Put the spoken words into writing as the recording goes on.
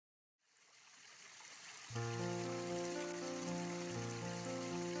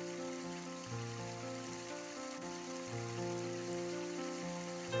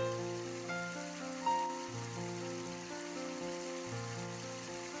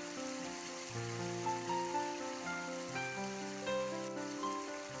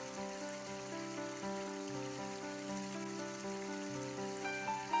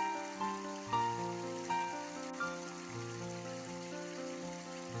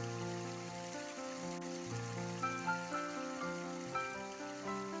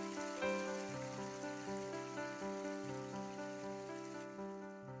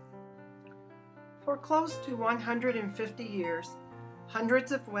For close to 150 years,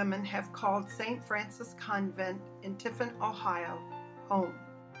 hundreds of women have called St. Francis Convent in Tiffin, Ohio, home.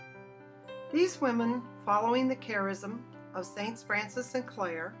 These women, following the charism of Saints Francis and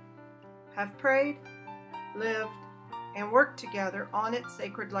Clare, have prayed, lived, and worked together on its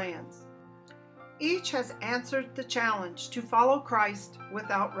sacred lands. Each has answered the challenge to follow Christ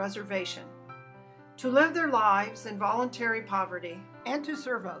without reservation, to live their lives in voluntary poverty, and to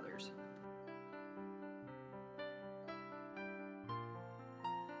serve others.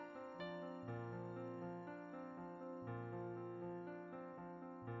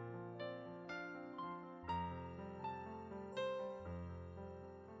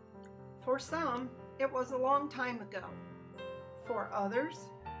 For some, it was a long time ago. For others,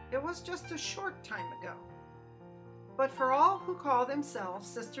 it was just a short time ago. But for all who call themselves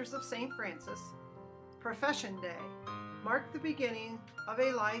Sisters of St. Francis, Profession Day marked the beginning of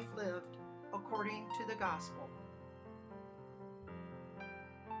a life lived according to the gospel.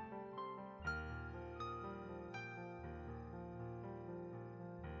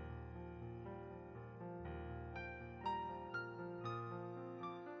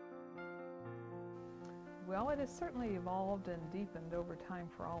 Well, it has certainly evolved and deepened over time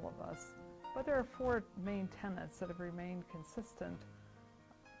for all of us, but there are four main tenets that have remained consistent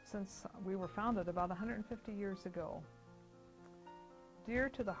since we were founded about 150 years ago. Dear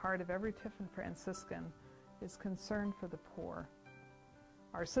to the heart of every Tiffin Franciscan is concern for the poor.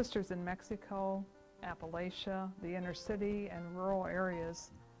 Our sisters in Mexico, Appalachia, the inner city, and rural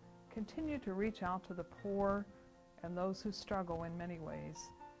areas continue to reach out to the poor and those who struggle in many ways.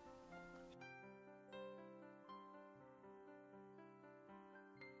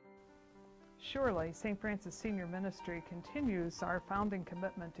 Surely, St. Francis Senior Ministry continues our founding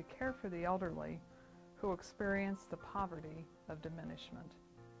commitment to care for the elderly who experience the poverty of diminishment.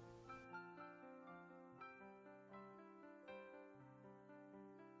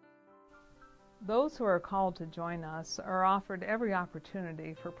 Those who are called to join us are offered every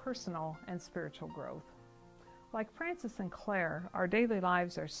opportunity for personal and spiritual growth. Like Francis and Clare, our daily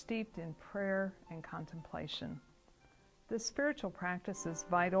lives are steeped in prayer and contemplation. This spiritual practice is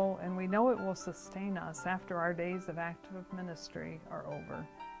vital, and we know it will sustain us after our days of active ministry are over.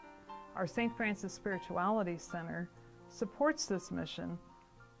 Our St. Francis Spirituality Center supports this mission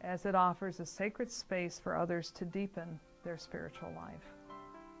as it offers a sacred space for others to deepen their spiritual life.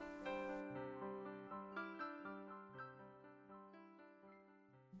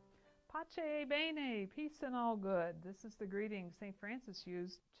 Pace bene, peace and all good. This is the greeting St. Francis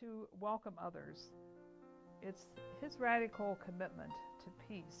used to welcome others. It's his radical commitment to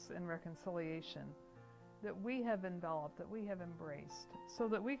peace and reconciliation that we have enveloped, that we have embraced, so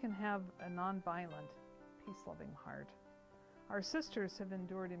that we can have a nonviolent, peace-loving heart. Our sisters have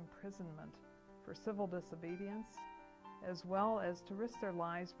endured imprisonment for civil disobedience, as well as to risk their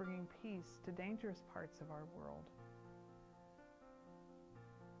lives bringing peace to dangerous parts of our world.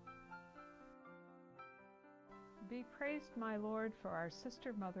 Be praised, my Lord, for our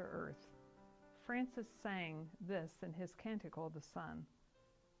sister Mother Earth. Francis sang this in his Canticle of the Sun.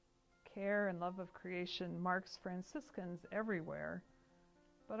 Care and love of creation marks Franciscans everywhere,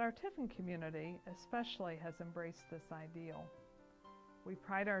 but our Tiffin community especially has embraced this ideal. We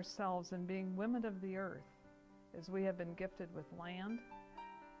pride ourselves in being women of the earth, as we have been gifted with land,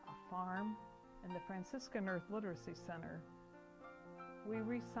 a farm, and the Franciscan Earth Literacy Center. We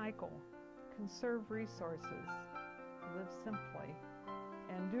recycle, conserve resources, live simply,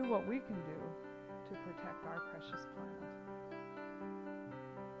 and do what we can do to protect our precious planet.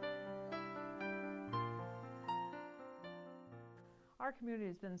 Our community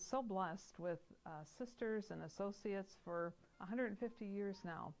has been so blessed with sisters and associates for 150 years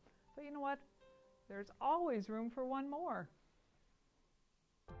now. But you know what? There's always room for one more.